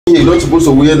You're not supposed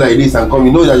to wear like this and come.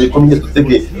 You know that you're coming here to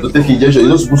take injection.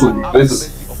 You're not supposed to.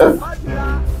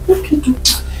 Okay,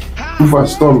 If I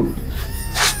stop.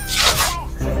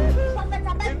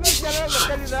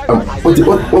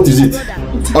 What is it?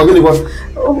 Okay, what?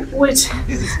 Oh, wait.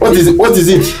 What is it? What is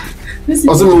it? This is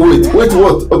wait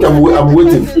what? Okay, I'm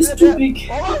waiting. It's too big.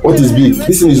 What is big?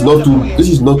 This thing is not too. This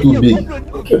is not too big.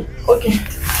 Okay,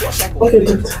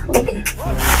 doctor. Okay.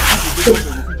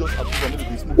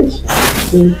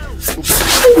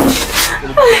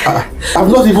 I've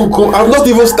not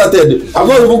even started. I've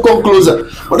not even come closer.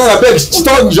 But then I beg,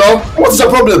 stop, John. What is the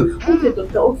problem? Okay,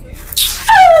 doctor. Okay.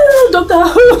 Doctor.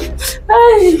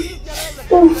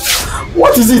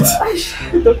 What is it?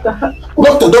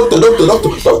 Doctor,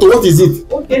 what is it?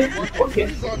 Okay.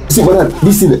 See, brother,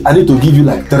 listen, I need to give you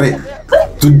like 3.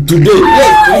 Today,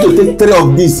 yes, you need to take 3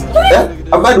 of this.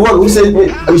 Am I the one who said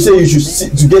you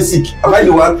should to get sick? Am I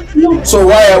the one? No. So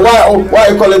why are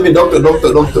you calling me doctor?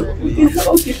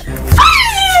 Okay.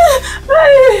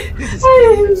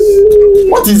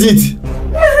 What is it?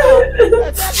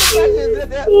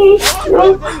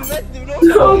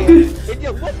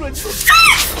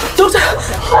 Doctor,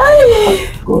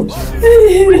 God.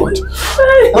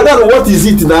 Madam, what is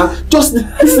it now? Just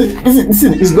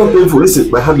listen. It's not painful. Listen,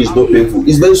 my hand is not painful.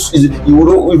 It's very. You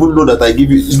won't even know that I give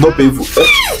you. It's not painful.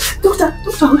 Doctor.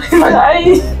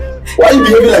 Why are you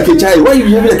behaving like a child? Why are you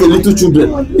behaving like a little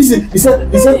children? Listen, he said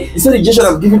the injection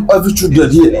I'm giving every children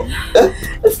here.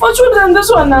 It's for children, this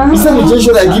one now. He said the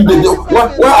injection I give them.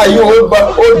 Why are you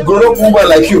old grown up woman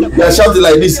like you? You are shouting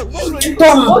like this.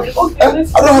 Come. Okay.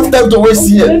 I don't have time to waste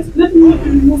here. Let me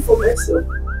remove for myself.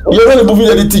 You're not moving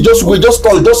anything. Just wait. Just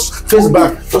turn. Just face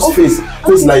back. Just face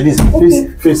like this.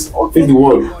 Face the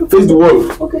wall. Face the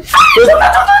wall. Okay.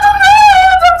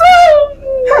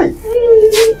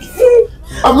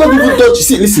 I'm not even touching.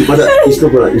 See, listen, brother. It's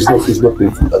not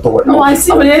painful. Don't worry. No, I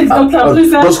see my head, doctor.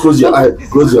 Please. Just close your eye.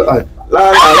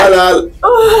 La.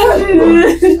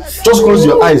 Just close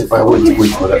your eyes. Wait,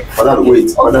 brother.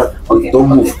 Wait. Okay. Don't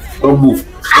move.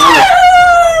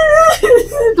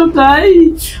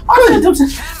 Doctor.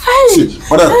 See,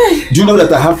 brother, do you know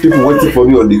that I have people waiting for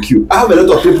me on the queue? I have a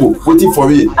lot of people waiting for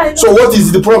me. So what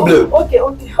is the problem? Okay.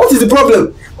 What is the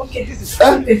problem? Okay.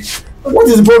 What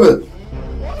is the problem?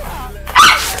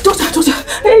 Doctor.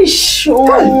 Hey,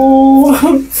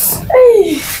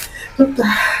 doctor.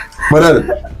 Madam,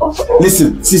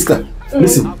 listen, sister.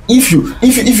 Listen, if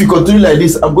you continue like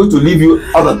this, I'm going to leave you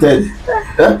unattended.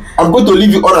 I'm going to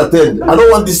leave you unattended. I don't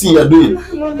want this thing you're doing.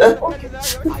 Okay.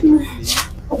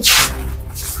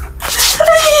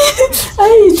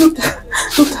 Hey, doctor.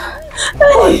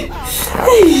 God,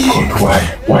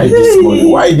 why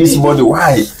this morning?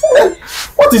 Why?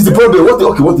 What is the problem?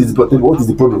 What is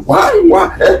the problem? Why?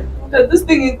 This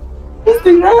thing.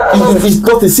 It's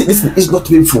not listen, it's not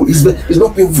painful. It's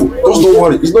not painful. Just don't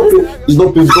worry. It's not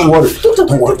painful. Don't worry.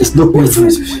 It's not painful.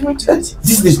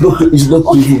 This is not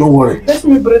painful. Don't worry. Let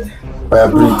me breathe. I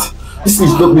breathe. This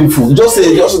is not painful. Just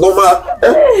normal.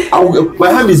 My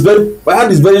hand is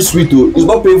very sweet too. It's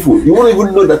not painful. You won't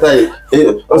even know that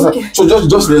Okay. So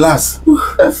just relax.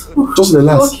 Just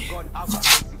relax.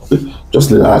 Okay.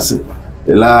 Just relax.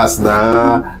 Relax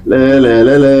now.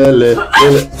 Le.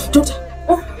 Doctor.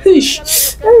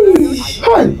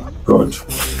 Hi. God.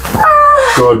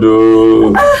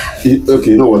 Okay,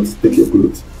 you know what? Take your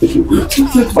clothes.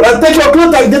 But take your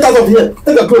clothes and get out of here.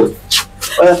 Take your clothes.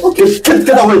 Okay,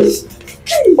 get away.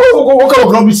 What kind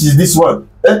of rubbish is this one?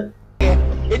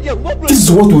 This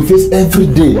is what we face every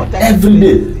day.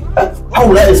 How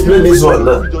will I explain this one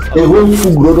now? A whole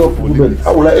full grown up woman.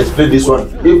 How will I explain this one?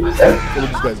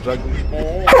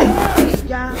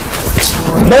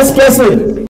 Next person.